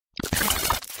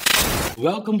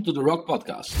Welcome to the Rock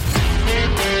Podcast.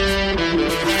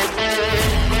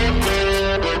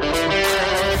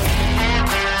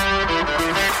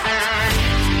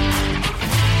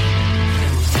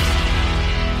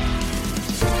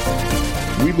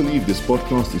 We believe this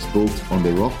podcast is built on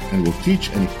the rock and will teach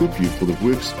and equip you for the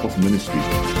works of ministry.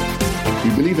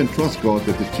 We believe and trust God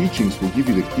that the teachings will give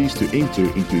you the keys to enter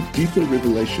into a deeper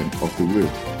revelation of the Word.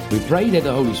 We pray that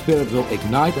the Holy Spirit will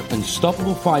ignite an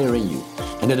unstoppable fire in you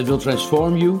and that it will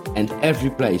transform you and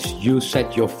every place you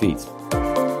set your feet.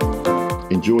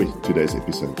 Enjoy today's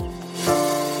episode.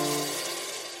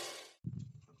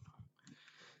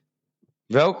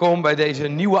 Welkom bij deze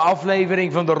nieuwe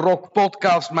aflevering van de Rock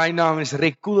Podcast. Mijn naam is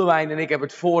Koelewijn en ik heb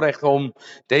het voorrecht om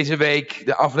deze week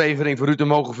de aflevering voor u te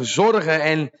mogen verzorgen.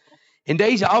 En in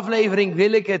deze aflevering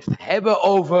wil ik het hebben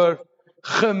over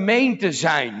gemeente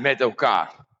zijn met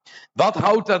elkaar. Wat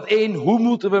houdt dat in? Hoe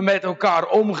moeten we met elkaar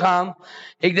omgaan?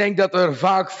 Ik denk dat er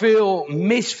vaak veel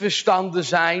misverstanden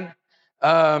zijn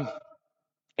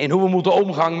in hoe we moeten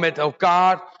omgaan met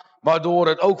elkaar, waardoor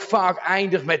het ook vaak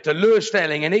eindigt met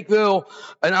teleurstelling. En ik wil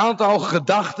een aantal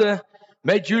gedachten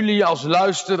met jullie als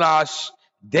luisteraars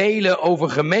delen over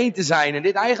gemeente zijn. En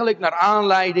dit eigenlijk naar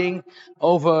aanleiding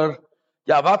over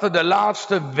wat er de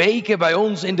laatste weken bij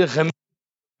ons in de gemeente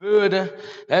gebeurde.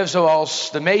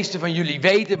 Zoals de meesten van jullie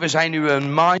weten, we zijn nu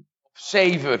een maand of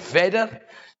 7 verder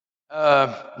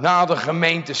na de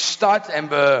gemeente start. En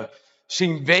we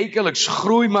zien wekelijks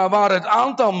groei, maar waar het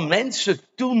aantal mensen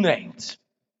toeneemt,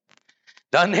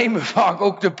 dan nemen vaak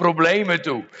ook de problemen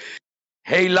toe.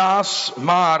 Helaas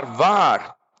maar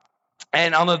waar.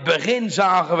 En aan het begin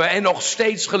zagen we, en nog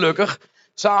steeds gelukkig,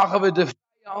 zagen we de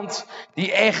vijand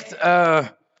die echt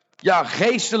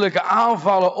geestelijke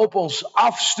aanvallen op ons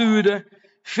afstuurde.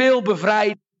 Veel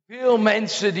bevrijd, veel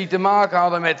mensen die te maken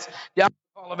hadden met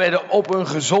aanvallen werden op hun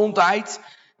gezondheid.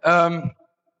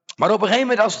 Maar op een gegeven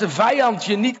moment, als de vijand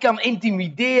je niet kan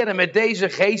intimideren met deze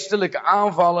geestelijke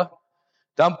aanvallen,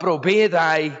 dan probeert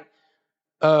hij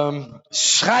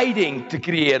scheiding te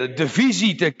creëren,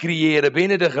 divisie te creëren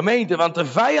binnen de gemeente. Want de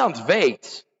vijand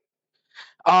weet,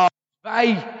 als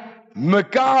wij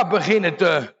elkaar beginnen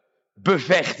te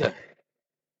bevechten,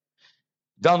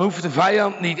 dan hoeft de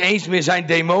vijand niet eens meer zijn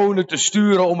demonen te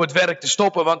sturen om het werk te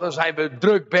stoppen. Want dan zijn we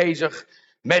druk bezig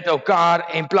met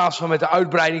elkaar in plaats van met de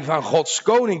uitbreiding van Gods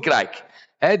Koninkrijk.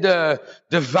 De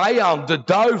vijand, de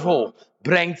duivel,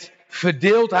 brengt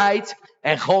verdeeldheid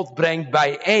en God brengt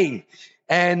bijeen.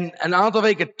 En een aantal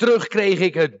weken terug kreeg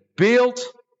ik het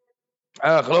beeld,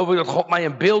 geloof ik dat God mij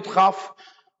een beeld gaf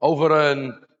over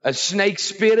een snake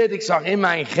spirit. Ik zag in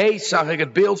mijn geest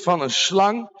het beeld van een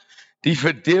slang die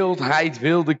verdeeldheid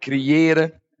wilde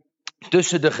creëren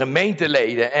tussen de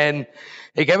gemeenteleden. En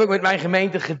ik heb ook met mijn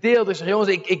gemeente gedeeld. Ik zeg, jongens,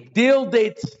 ik deel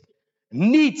dit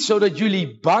niet zodat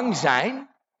jullie bang zijn,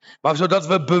 maar zodat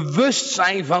we bewust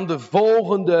zijn van de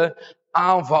volgende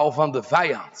aanval van de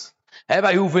vijand.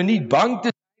 Wij hoeven niet bang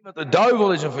te zijn, want de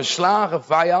duivel is een verslagen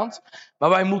vijand. Maar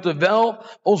wij moeten wel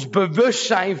ons bewust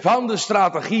zijn van de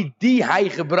strategie die hij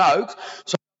gebruikt,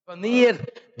 zodat wanneer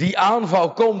die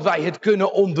aanval komt, wij het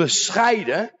kunnen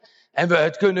onderscheiden en we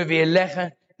het kunnen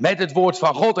weerleggen met het woord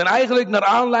van God. En eigenlijk naar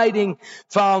aanleiding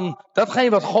van datgene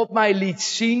wat God mij liet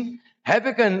zien, heb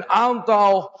ik een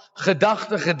aantal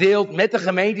gedachten gedeeld met de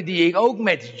gemeente die ik ook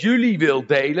met jullie wil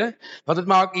delen. Want het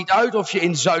maakt niet uit of je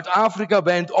in Zuid-Afrika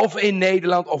bent of in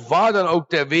Nederland of waar dan ook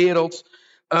ter wereld.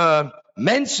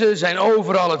 Mensen zijn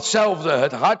overal hetzelfde.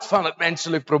 Het hart van het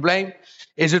menselijk probleem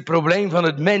is het probleem van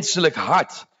het menselijk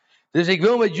hart. Dus ik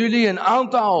wil met jullie een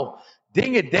aantal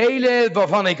dingen delen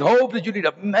waarvan ik hoop dat jullie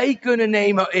dat mee kunnen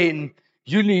nemen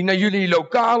naar jullie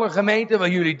lokale gemeente, waar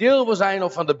jullie deel van zijn,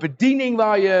 of van de bediening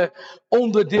waar je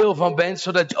onderdeel van bent,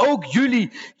 zodat ook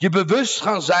jullie je bewust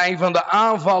gaan zijn van de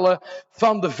aanvallen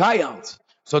van de vijand.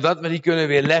 Zodat we die kunnen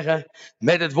weerleggen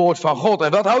met het woord van God.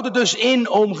 En wat houdt het dus in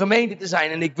om gemeente te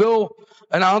zijn? En ik wil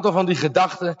een aantal van die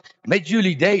gedachten met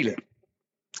jullie delen.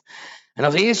 En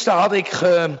als eerste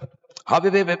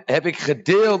heb ik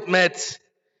gedeeld met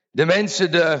de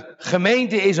mensen, de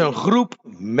gemeente is een groep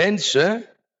mensen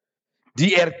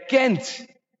die erkent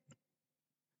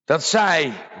dat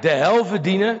zij de hel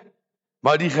verdienen,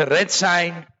 maar die gered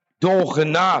zijn door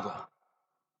genade.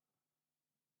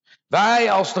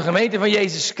 Wij als de gemeente van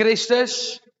Jezus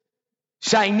Christus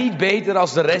zijn niet beter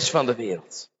als de rest van de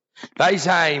wereld. Wij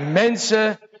zijn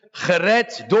mensen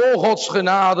gered door Gods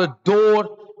genade,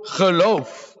 door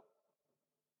geloof.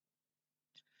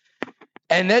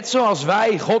 En net zoals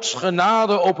wij Gods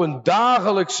genade op een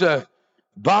dagelijkse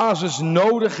basis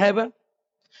nodig hebben,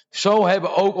 zo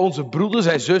hebben ook onze broeders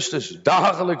en zusters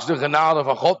dagelijks de genade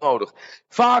van God nodig.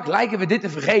 Vaak lijken we dit te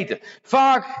vergeten.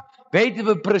 Vaak weten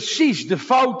we precies de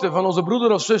fouten van onze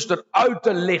broeder of zuster uit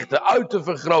te lichten, uit te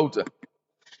vergroten.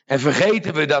 En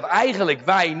vergeten we dat eigenlijk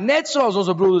wij, net zoals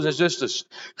onze broeders en zusters,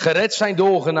 gered zijn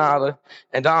door genade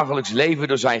en dagelijks leven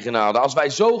door zijn genade. Als wij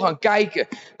zo gaan kijken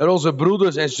naar onze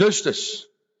broeders en zusters,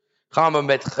 gaan we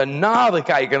met genade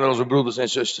kijken naar onze broeders en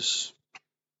zusters.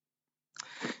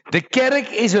 De kerk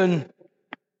is een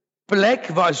plek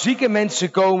waar zieke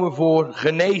mensen komen voor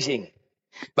genezing.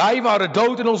 Wij waren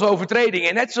dood in onze overtreding.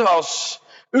 En net zoals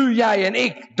u, jij en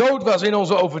ik dood was in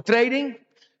onze overtreding,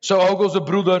 zo ook onze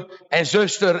broeder en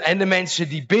zuster en de mensen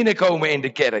die binnenkomen in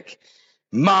de kerk.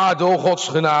 Maar door Gods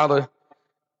genade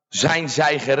zijn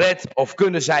zij gered of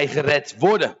kunnen zij gered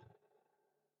worden.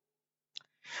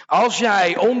 Als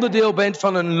jij onderdeel bent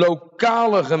van een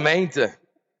lokale gemeente,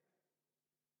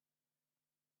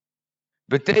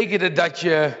 betekent het dat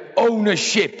je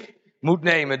ownership moet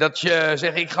nemen. Dat je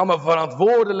zegt, ik ga mijn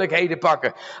verantwoordelijkheden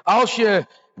pakken. Als je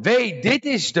weet, dit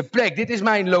is de plek, dit is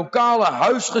mijn lokale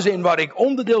huisgezin waar ik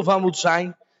onderdeel van moet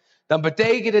zijn, dan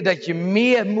betekent het dat je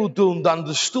meer moet doen dan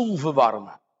de stoel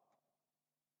verwarmen.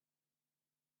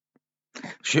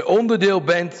 Als je onderdeel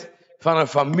bent van een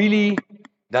familie,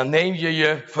 dan neem je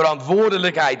je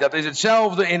verantwoordelijkheid. Dat is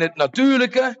hetzelfde in het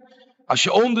natuurlijke. Als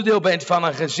je onderdeel bent van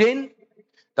een gezin,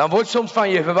 dan wordt soms van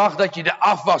je verwacht dat je de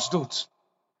afwas doet.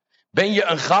 Ben je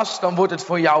een gast, dan wordt het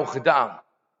voor jou gedaan.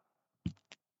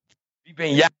 Wie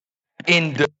ben jij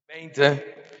in de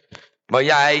gemeente waar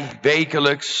jij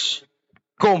wekelijks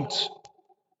komt?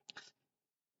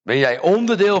 Ben jij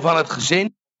onderdeel van het gezin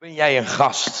of ben jij een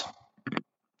gast?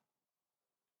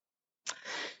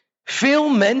 Veel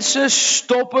mensen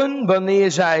stoppen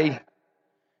wanneer zij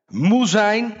moe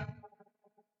zijn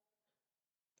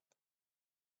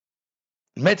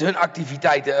met hun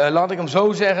activiteiten. Laat ik hem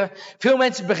zo zeggen. Veel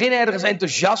mensen beginnen ergens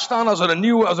enthousiast aan als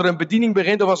er een bediening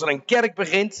begint of als er een kerk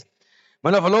begint.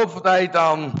 Maar na verloop van tijd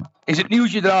dan is het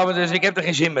nieuwtje eraan, dus ik heb er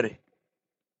geen zin meer in.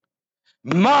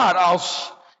 Maar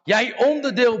als jij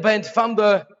onderdeel bent van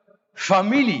de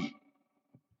familie,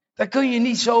 dan kun je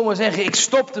niet zomaar zeggen, ik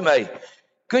stop ermee.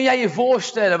 Kun jij je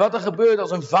voorstellen wat er gebeurt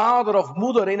als een vader of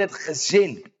moeder in het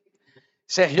gezin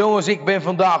zegt, jongens, ik ben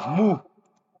vandaag moe.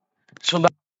 Dus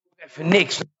vandaag even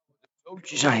niks. Er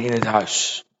zootjes zijn in het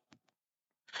huis.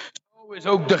 Zo is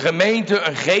ook de gemeente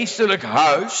een geestelijk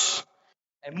huis.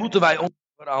 En moeten wij onze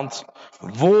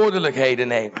verantwoordelijkheden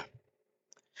nemen.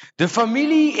 De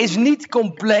familie is niet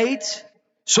compleet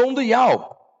zonder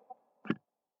jou.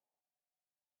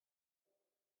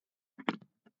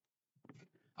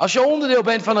 Als je onderdeel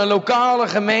bent van een lokale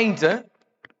gemeente,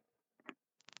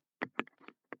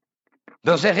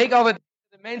 dan zeg ik altijd tegen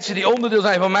de mensen die onderdeel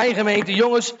zijn van mijn gemeente,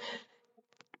 jongens,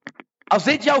 als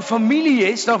dit jouw familie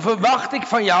is, dan verwacht ik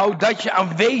van jou dat je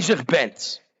aanwezig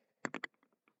bent.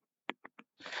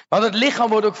 Want het lichaam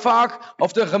wordt ook vaak,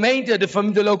 of de gemeente,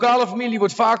 de lokale familie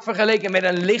wordt vaak vergeleken met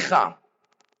een lichaam.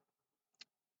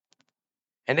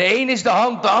 En de een is de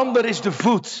hand, de ander is de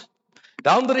voet. De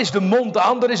ander is de mond, de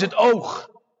ander is het oog.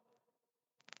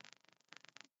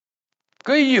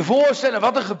 Kun je je voorstellen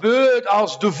wat er gebeurt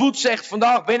als de voet zegt,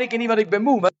 vandaag ben ik er niet, want ik ben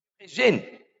moe, maar ik heb geen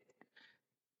zin.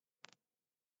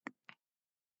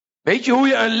 Weet je hoe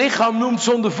je een lichaam noemt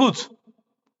zonder voet?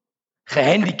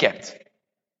 Gehandicapt.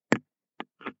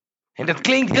 En dat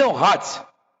klinkt heel hard.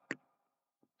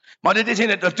 Maar dit is in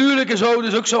het natuurlijke zo,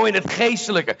 dus ook zo in het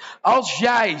geestelijke. Als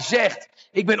jij zegt,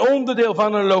 ik ben onderdeel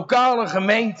van een lokale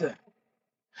gemeente,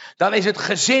 dan is het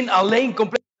gezin alleen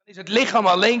compleet, dan is het lichaam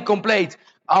alleen compleet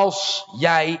als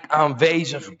jij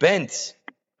aanwezig bent.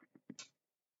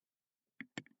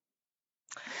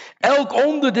 Elk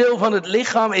onderdeel van het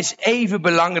lichaam is even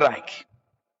belangrijk.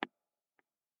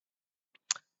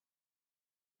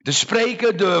 De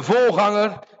spreker, de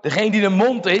voorganger, degene die de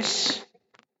mond is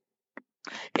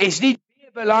niet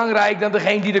meer belangrijk dan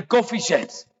degene die de koffie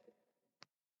zet.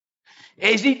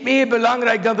 Is niet meer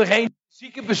belangrijk dan degene die de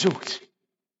zieken bezoekt.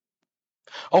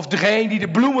 Of degene die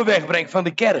de bloemen wegbrengt van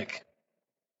de kerk.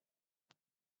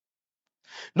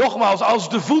 Nogmaals, als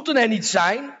de voeten er niet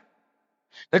zijn,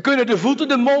 dan kunnen de voeten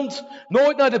de mond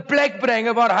nooit naar de plek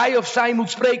brengen waar hij of zij moet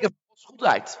spreken van Gods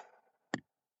goedheid.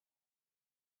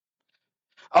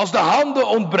 Als de handen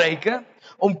ontbreken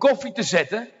om koffie te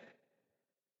zetten,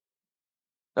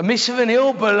 dan missen we een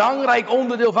heel belangrijk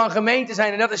onderdeel van gemeente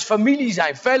zijn. En dat is familie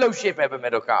zijn, fellowship hebben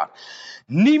met elkaar.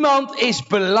 Niemand is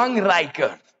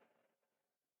belangrijker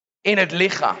in het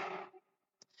lichaam.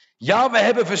 Ja, we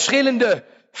hebben verschillende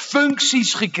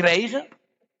functies gekregen.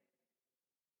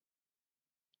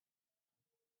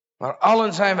 Maar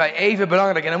allen zijn wij even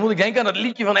belangrijk. En dan moet ik denken aan dat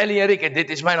liedje van Ellie en Rikke. Dit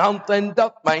is mijn hand en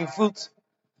dat mijn voet.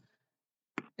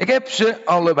 Ik heb ze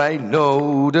allebei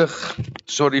nodig.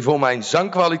 Sorry voor mijn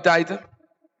zangkwaliteiten.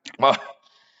 Maar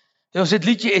dit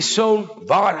liedje is zo'n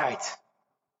waarheid.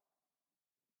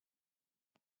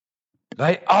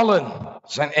 Wij allen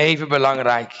zijn even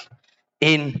belangrijk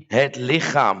in het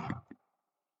lichaam.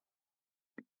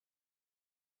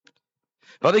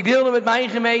 Wat ik deelde met mijn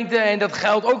gemeente, en dat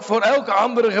geldt ook voor elke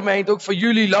andere gemeente, ook voor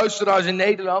jullie luisteraars in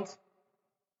Nederland.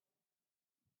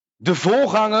 De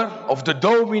voorganger, of de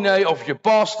dominee, of je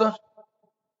pastor,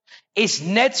 is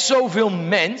net zoveel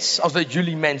mens als dat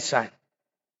jullie mens zijn.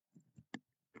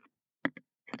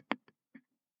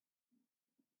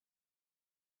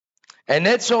 En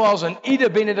net zoals een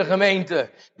ieder binnen de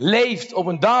gemeente leeft op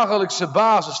een dagelijkse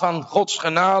basis van Gods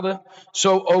genade,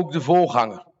 zo ook de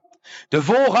voorganger. De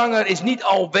voorganger is niet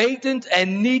alwetend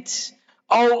en niet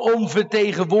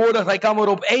alomvertegenwoordigd. Hij kan maar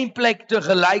op één plek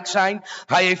tegelijk zijn.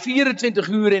 Hij heeft 24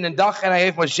 uur in een dag en hij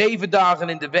heeft maar 7 dagen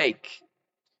in de week.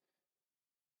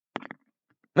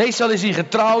 Meestal is hij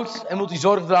getrouwd en moet hij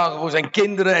zorg dragen voor zijn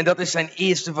kinderen en dat is zijn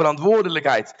eerste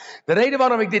verantwoordelijkheid. De reden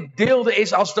waarom ik dit deelde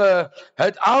is als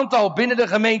het aantal binnen de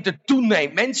gemeente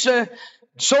toeneemt.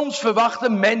 Soms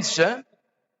verwachten mensen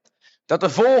dat de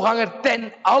voorganger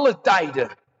ten alle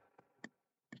tijden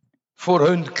voor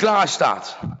hun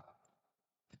klaarstaat.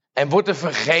 En wordt er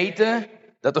vergeten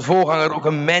dat de voorganger ook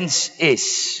een mens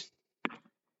is.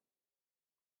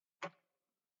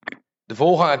 De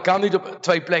voorganger kan niet op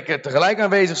 2 plekken tegelijk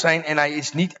aanwezig zijn en hij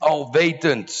is niet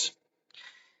alwetend.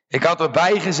 Ik had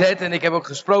erbij gezet en ik heb ook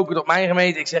gesproken tot mijn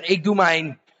gemeente. Ik zeg, ik doe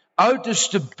mijn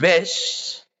uiterste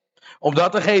best om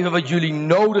dat te geven wat jullie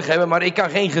nodig hebben, maar ik kan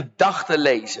geen gedachten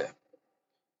lezen.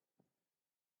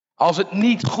 Als het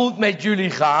niet goed met jullie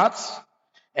gaat,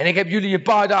 en ik heb jullie een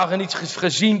paar dagen niet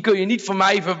gezien, kun je niet van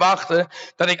mij verwachten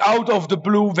dat ik out of the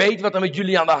blue weet wat er met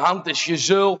jullie aan de hand is. Je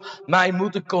zult mij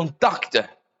moeten contacten.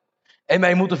 En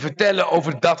mij moeten vertellen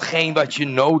over datgene wat je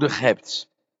nodig hebt.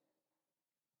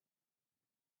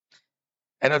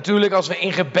 En natuurlijk als we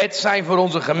in gebed zijn voor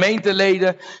onze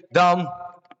gemeenteleden, dan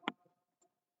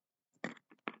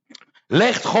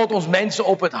legt God ons mensen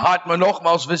op het hart. Maar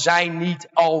nogmaals, we zijn niet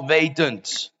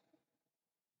alwetend.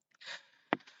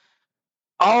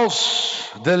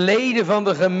 Als de leden van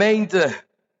de gemeente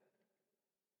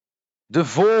de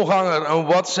voorganger een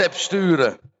WhatsApp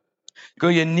sturen,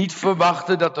 kun je niet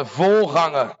verwachten dat de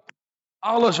voorganger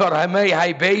alles waarmee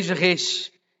hij bezig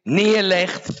is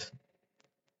neerlegt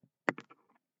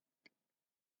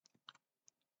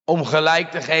om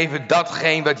gelijk te geven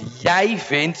datgene wat jij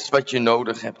vindt wat je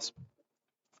nodig hebt.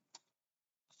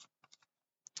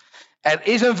 Er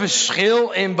is een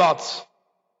verschil in wat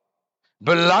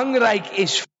belangrijk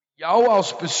is voor jou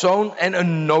als persoon en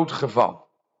een noodgeval.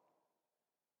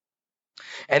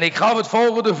 En ik gaf het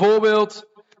volgende voorbeeld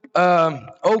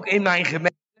ook in mijn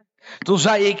gemeente. Toen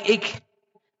zei ik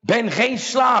ben geen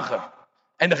slager.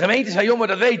 En de gemeente zei, jongen,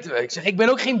 dat weten we. Ik zeg, ik ben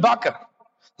ook geen bakker. Dan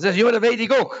zei ze, jongen, dat weet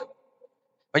ik ook.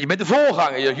 Want je bent de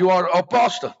voorganger, you are a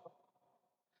pastor.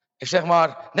 Ik zeg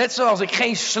maar, net zoals ik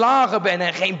geen slager ben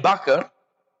en geen bakker,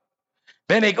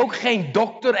 ben ik ook geen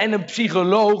dokter en een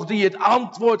psycholoog die het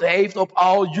antwoord heeft op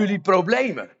al jullie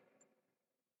problemen.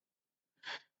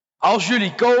 Als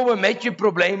jullie komen met je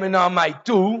problemen naar mij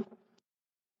toe,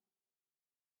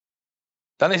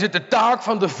 dan is het de taak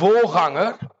van de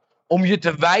voorganger om je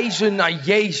te wijzen naar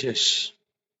Jezus.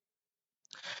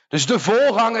 Dus de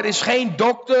voorganger is geen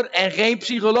dokter en geen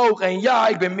psycholoog. En ja,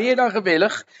 ik ben meer dan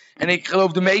gewillig. En ik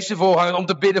geloof de meeste voorgangers om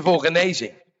te bidden voor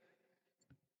genezing.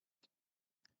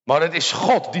 Maar het is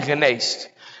God die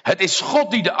geneest. Het is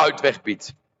God die de uitweg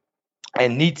biedt.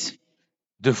 En niet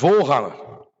de voorganger.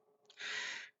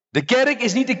 De kerk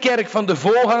is niet de kerk van de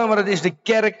voorganger, maar het is de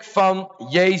kerk van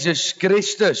Jezus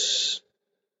Christus.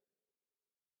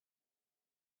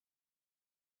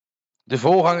 De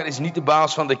voorganger is niet de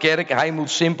baas van de kerk. Hij moet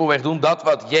simpelweg doen dat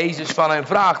wat Jezus van hem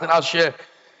vraagt. En als je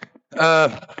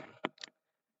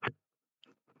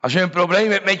een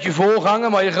probleem hebt met je voorganger,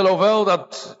 maar je gelooft wel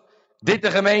dat dit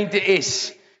de gemeente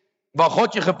is waar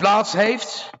God je geplaatst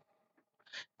heeft,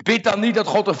 bid dan niet dat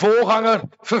God de voorganger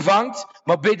vervangt,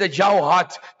 maar bid dat jouw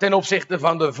hart ten opzichte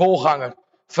van de voorganger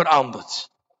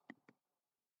verandert.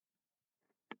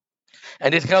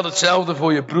 En dit geldt hetzelfde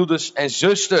voor je broeders en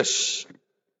zusters.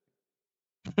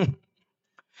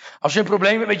 Als je een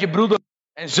probleem hebt met je broeder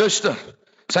en zuster,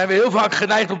 zijn we heel vaak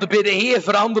geneigd om te bidden, Heer,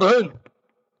 verander hun.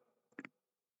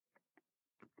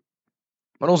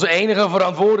 Maar onze enige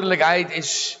verantwoordelijkheid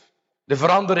is de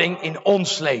verandering in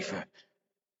ons leven.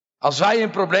 Als wij een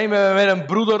probleem hebben met een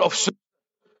broeder of zuster,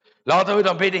 Laten we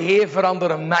dan bidden, Heer,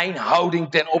 verander mijn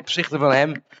houding ten opzichte van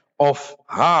hem of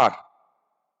haar.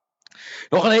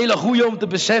 Nog een hele goede om te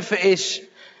beseffen is,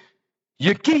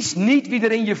 je kiest niet wie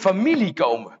er in je familie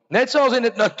komen. Net zoals in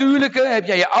het natuurlijke heb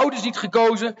jij je ouders niet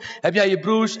gekozen, heb jij je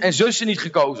broers en zussen niet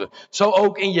gekozen. Zo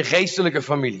ook in je geestelijke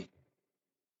familie.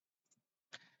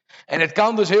 En het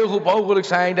kan dus heel goed mogelijk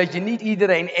zijn dat je niet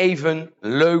iedereen even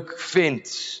leuk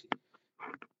vindt.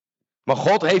 Maar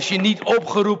God heeft je niet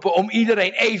opgeroepen om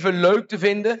iedereen even leuk te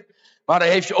vinden, maar hij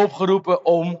heeft je opgeroepen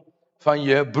om van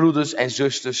je broeders en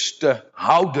zusters te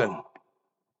houden.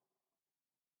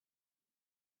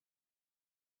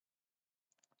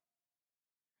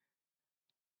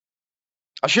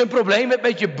 Als je een probleem hebt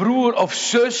met je broer of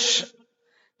zus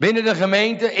binnen de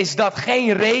gemeente, is dat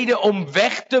geen reden om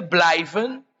weg te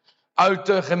blijven uit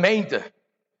de gemeente.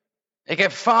 Ik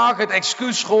heb vaak het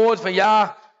excuus gehoord van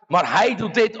ja, maar hij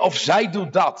doet dit of zij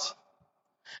doet dat.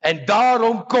 En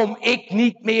daarom kom ik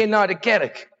niet meer naar de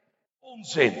kerk.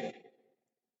 Onzin.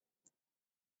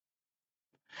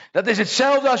 Dat is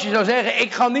hetzelfde als je zou zeggen,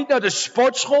 ik ga niet naar de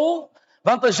sportschool,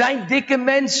 want er zijn dikke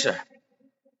mensen.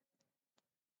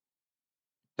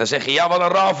 Dan zeg je, ja, wat een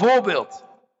raar voorbeeld.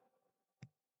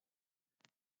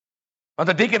 Want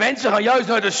de dikke mensen gaan juist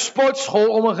naar de sportschool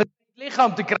om een getraind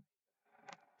lichaam te krijgen.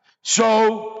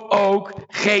 Zo ook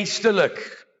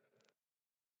geestelijk.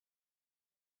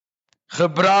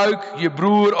 Gebruik je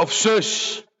broer of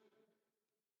zus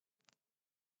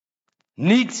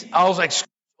niet als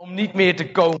excuus om niet meer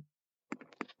te komen.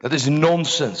 Dat is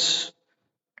nonsens.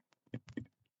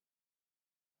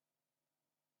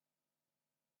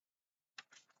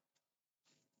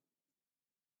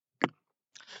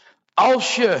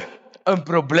 Als je een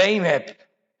probleem hebt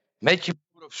met je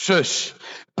broer of zus,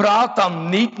 praat dan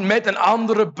niet met een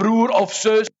andere broer of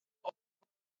zus over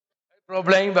het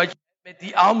probleem wat je hebt met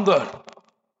die ander.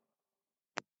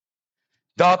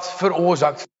 Dat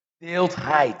veroorzaakt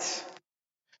verdeeldheid.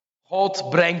 God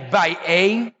brengt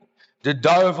bijeen, de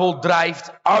duivel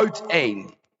drijft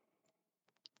uiteen.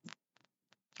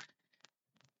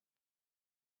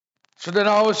 Als we er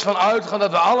nou eens van uitgaan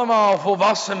dat we allemaal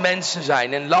volwassen mensen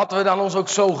zijn, en laten we dan ons ook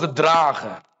zo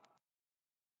gedragen.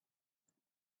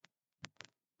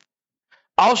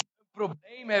 Als je een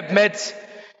probleem hebt met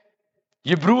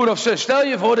je broer of zus, stel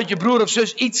je voor dat je broer of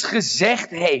zus iets gezegd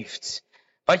heeft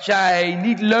wat jij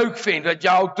niet leuk vindt, wat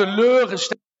jou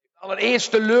teleurgesteld heeft.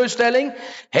 Allereerst teleurstelling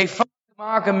heeft vaak te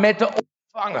maken met de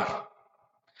ontvanger.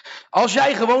 Als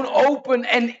jij gewoon open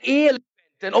en eerlijk bent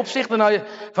ten opzichte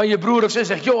van je broer of zus,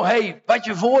 zegt, joh, hey, wat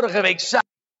je vorige week zei,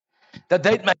 dat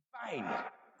deed mij pijn.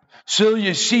 Zul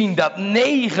je zien dat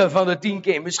 9 van de 10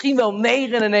 keer, misschien wel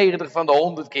 99 van de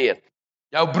 100 keer,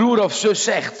 jouw broer of zus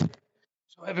zegt,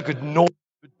 zo heb ik het nooit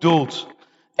bedoeld.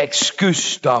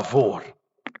 Excuus daarvoor.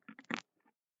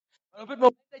 Maar op het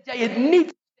moment dat jij het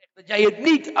niet zegt, dat jij het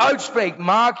niet uitspreekt,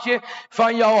 maak je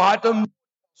van jouw hart een...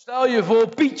 Stel je voor,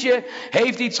 Pietje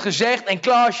heeft iets gezegd en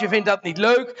Klaasje vindt dat niet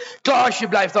leuk. Klaasje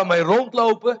blijft dan mee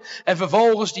rondlopen en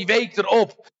vervolgens die week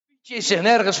erop. Pietje is zich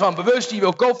nergens van bewust, die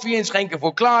wil koffie inschenken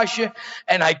voor Klaasje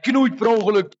en hij knoeit per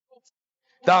ongeluk de koffie.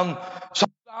 Dan zal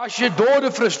Klaasje door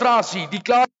de frustratie die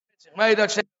Klaasje met zich mee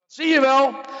dat zegt, zie je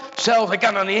wel, zelfs ik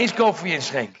kan er niet eens koffie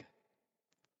inschenken.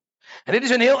 En dit is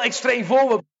een heel extreem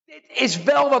voorbeeld. Dit is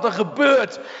wel wat er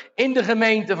gebeurt in de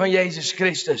gemeente van Jezus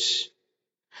Christus.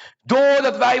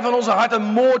 Doordat wij van onze hart een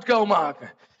moordkuil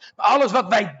maken. Maar alles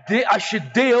wat als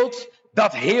je deelt,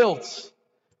 dat heelt.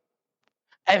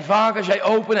 En vaak als jij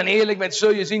open en eerlijk bent,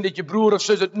 zul je zien dat je broer of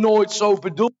zus het nooit zo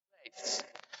bedoeld heeft.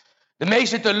 De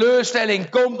meeste teleurstelling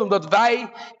komt omdat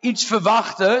wij iets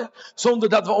verwachten, zonder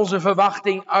dat we onze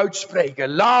verwachting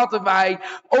uitspreken. Laten wij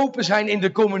open zijn in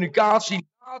de communicatie.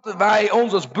 Laten wij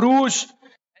ons als broers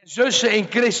en zussen in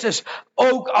Christus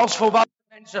ook als volwassen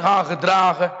mensen gaan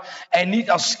gedragen en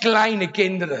niet als kleine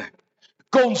kinderen.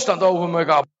 Constant over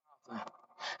elkaar praten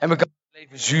en elkaar het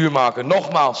leven zuur maken.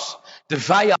 Nogmaals, de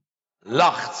vijand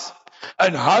lacht.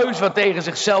 Een huis wat tegen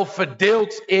zichzelf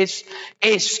verdeeld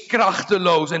is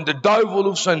krachteloos. En de duivel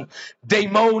hoeft zijn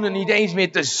demonen niet eens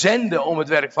meer te zenden om het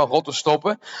werk van God te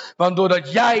stoppen. Want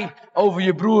doordat jij over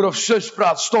je broer of zus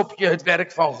praat, stop je het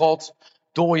werk van God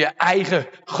door je eigen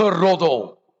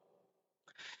geroddel.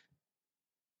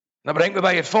 Dat brengt me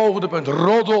bij het volgende punt.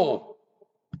 Roddel.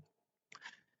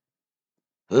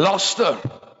 Laster.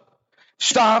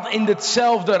 Staat in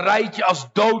hetzelfde rijtje als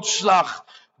doodslag,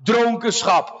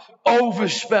 dronkenschap,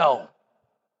 overspel.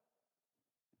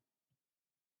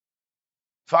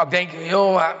 Vaak denken we,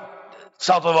 joh, maar het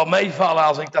zal toch wel meevallen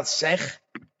als ik dat zeg.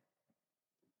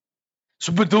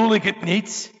 Zo bedoel ik het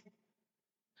niet.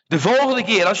 De volgende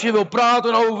keer als je wil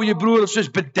praten over je broer of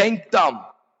zus, bedenk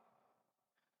dan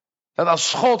Dat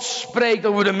als God spreekt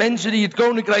over de mensen die het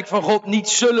Koninkrijk van God niet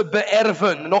zullen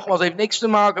beërven. Nogmaals, het heeft niks te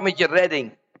maken met je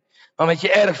redding. Maar met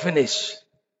je erfenis.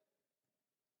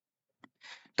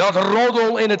 Dat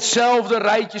roddel in hetzelfde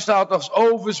rijtje staat als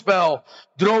overspel,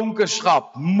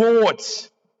 dronkenschap, moord.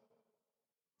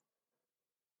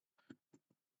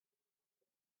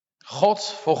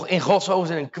 In Gods ogen is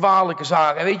het een kwalijke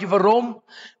zaak. En weet je waarom?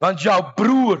 Want jouw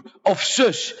broer of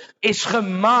zus is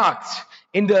gemaakt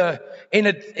in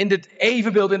het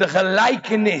evenbeeld, in de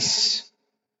gelijkenis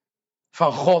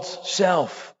van God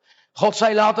zelf. God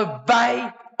zei, laten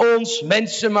wij ons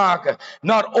mensen maken,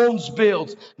 naar ons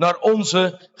beeld, naar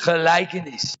onze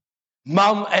gelijkenis.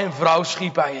 Man en vrouw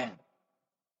schiep hij hen.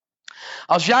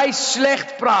 Als jij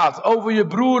slecht praat over je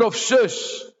broer of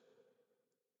zus,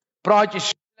 praat je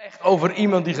slecht over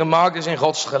iemand die gemaakt is in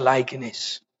Gods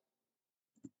gelijkenis.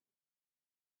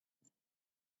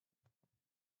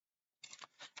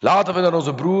 Laten we naar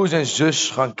onze broers en zus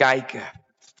gaan kijken.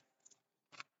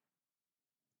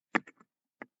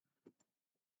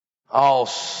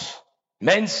 Als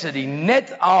mensen die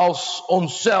net als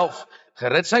onszelf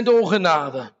gered zijn door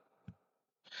genade.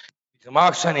 Die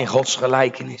gemaakt zijn in Gods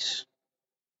gelijkenis.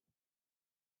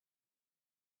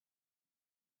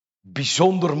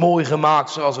 Bijzonder mooi gemaakt,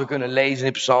 zoals we kunnen lezen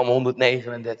in Psalm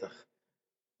 139.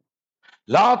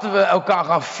 Laten we elkaar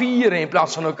gaan vieren in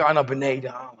plaats van elkaar naar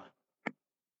beneden halen.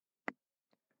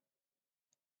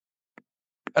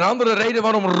 Een andere reden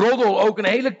waarom roddel ook een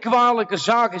hele kwalijke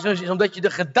zaak is omdat je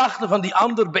de gedachten van die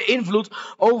ander beïnvloedt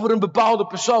over een bepaalde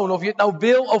persoon. Of je het nou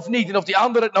wil of niet. En of die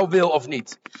ander het nou wil of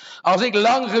niet. Als ik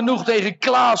lang genoeg tegen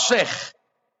Klaas zeg.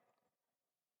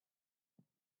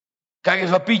 Kijk eens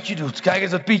wat Pietje doet. Kijk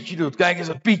eens wat Pietje doet. Kijk eens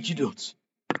wat Pietje doet.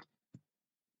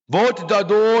 Wordt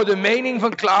daardoor de mening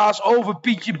van Klaas over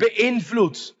Pietje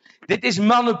beïnvloed. Dit is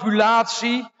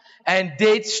manipulatie. En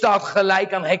dit staat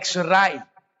gelijk aan hekserij.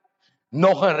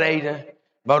 Nog een reden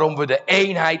waarom we de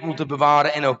eenheid moeten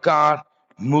bewaren en elkaar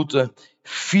moeten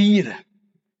vieren.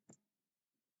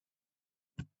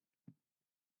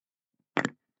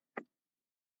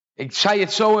 Ik zei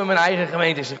het zo in mijn eigen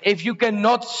gemeente. If you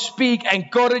cannot speak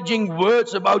encouraging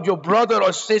words about your brother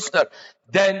or sister,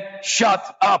 then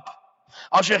shut up.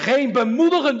 Als je geen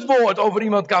bemoedigend woord over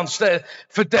iemand kan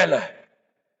vertellen,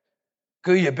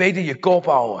 kun je beter je kop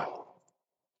houden.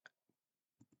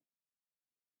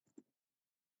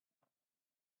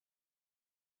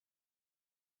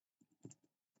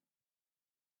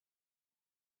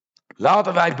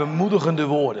 Laten wij bemoedigende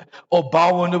woorden,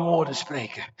 opbouwende woorden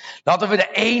spreken. Laten we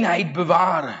de eenheid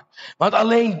bewaren. Want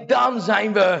alleen dan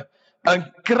zijn we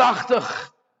een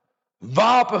krachtig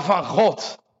wapen van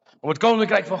God. Om het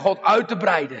Koninkrijk van God uit te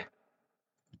breiden.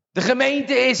 De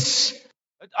gemeente is,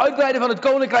 het uitbreiden van het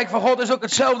Koninkrijk van God is ook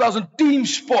hetzelfde als een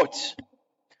teamsport.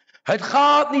 Het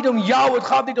gaat niet om jou, het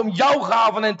gaat niet om jouw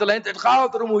gaven en talenten. Het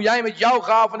gaat erom hoe jij met jouw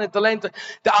gaven en talenten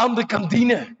de ander kan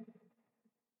dienen.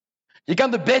 Je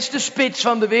kan de beste spits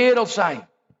van de wereld zijn.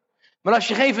 Maar als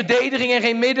je geen verdediging en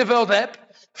geen middenveld hebt,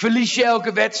 verlies je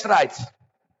elke wedstrijd.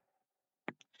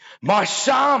 Maar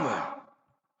samen,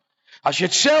 als je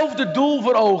hetzelfde doel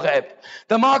voor ogen hebt,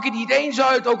 dan maakt het niet eens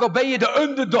uit, ook al ben je de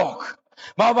underdog.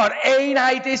 Maar waar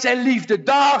eenheid is en liefde,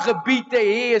 daar gebiedt de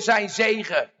Heer zijn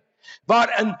zegen.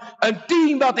 Waar een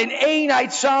team dat in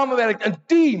eenheid samenwerkt, een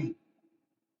team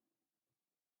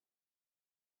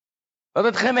dat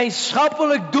het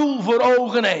gemeenschappelijk doel voor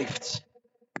ogen heeft,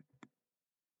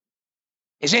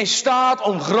 is in staat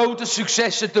om grote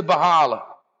successen te behalen.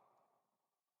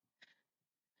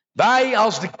 Wij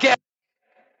als de kerk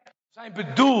zijn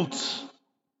bedoeld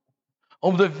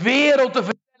om de wereld te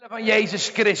vertellen van Jezus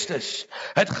Christus.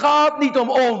 Het gaat niet om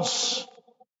ons.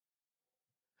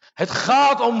 Het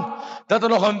gaat om dat er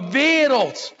nog een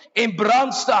wereld in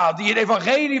brand staat die het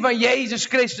evangelie van Jezus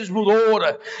Christus moet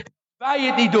horen. Wij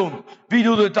het niet doen, wie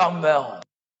doet het dan wel?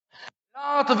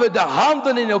 Laten we de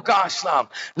handen in elkaar slaan.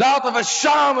 Laten we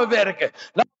samenwerken.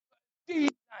 Laten we een team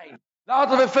zijn.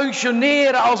 Laten we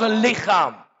functioneren als een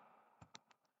lichaam.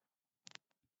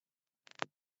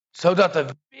 Zodat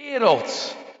de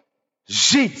wereld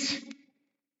ziet.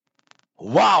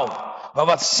 Wauw, maar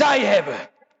wat zij hebben,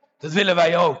 dat willen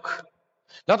wij ook.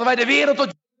 Laten wij de wereld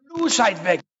tot jaloersheid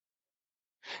wekken.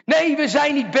 Nee, we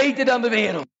zijn niet beter dan de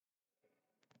wereld.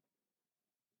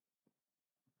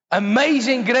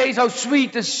 Amazing grace, how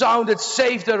sweet the sound that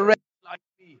saved a wretch like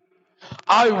me.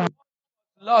 I was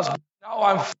lost, but now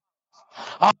I'm found.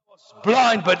 I was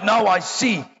blind, but now I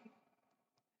see.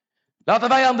 Laten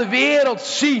wij aan de wereld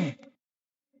zien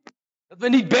dat we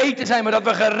niet beter zijn, maar dat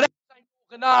we gered zijn door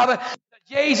genade. Dat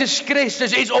Jezus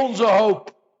Christus is onze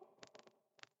hoop.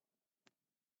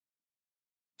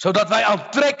 Zodat wij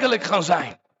aantrekkelijk gaan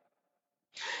zijn.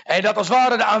 En dat als het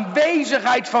ware de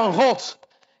aanwezigheid van God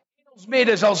in ons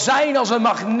midden zal zijn als een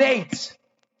magneet.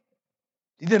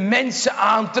 Die de mensen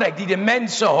aantrekt, die de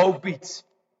mensen hoop biedt.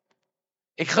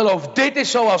 Ik geloof, dit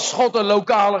is zoals God een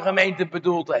lokale gemeente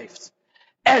bedoeld heeft.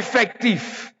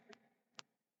 Effectief.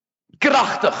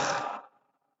 Krachtig.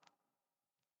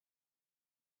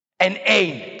 En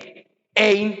één.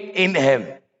 Eén in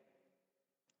hem.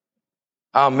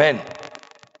 Amen.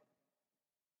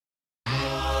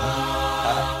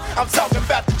 I'm talking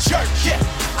about the church, yeah.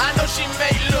 I know she may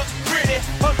look pretty,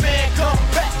 but man come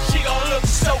back, she gon' look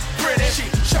so pretty. She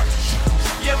church.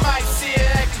 You might see her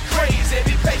acting crazy,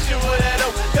 be patient with her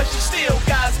though, cause she still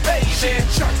God's baby. She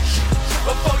church.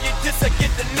 Before you diss her, get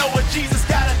to know her, Jesus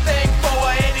got a thing for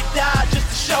her, and he died just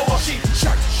to show her. She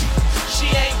church.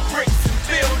 She ain't bricks and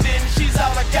buildings, she's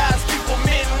all of God's people,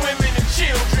 men, women, and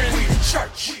children. We the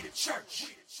church. We the church.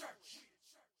 We the church.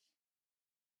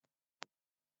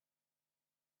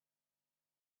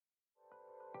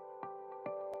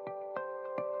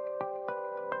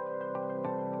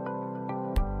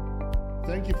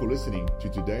 Thank you for listening to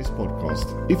today's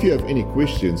podcast. If you have any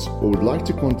questions or would like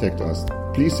to contact us,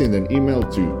 please send an email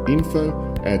to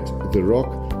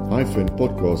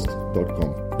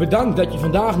info@therock-podcast.com. Bedankt dat je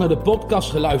vandaag naar de podcast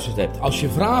geluisterd hebt. Als je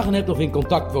vragen hebt of in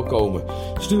contact wil komen,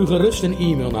 stuur gerust een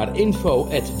e-mail naar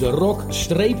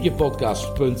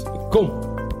info@therock-podcast.com.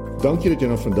 Dankie dat jy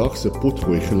na vandag se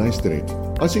potgooi geluister het.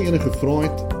 As jy enige vrae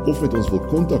het of met ons wil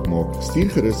kontak maak, stuur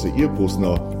gerus 'n e-pos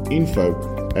na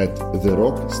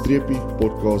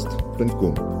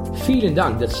info@therock-podcast.com. Vielen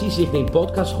Dank, dass Sie sich den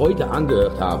Podcast heute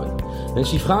angehört haben. Wenn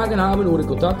Sie Fragen haben oder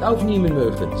Kontakt aufnehmen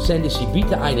möchten, senden Sie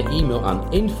bitte eine E-Mail an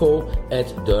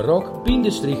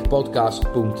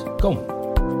info@therock-podcast.com.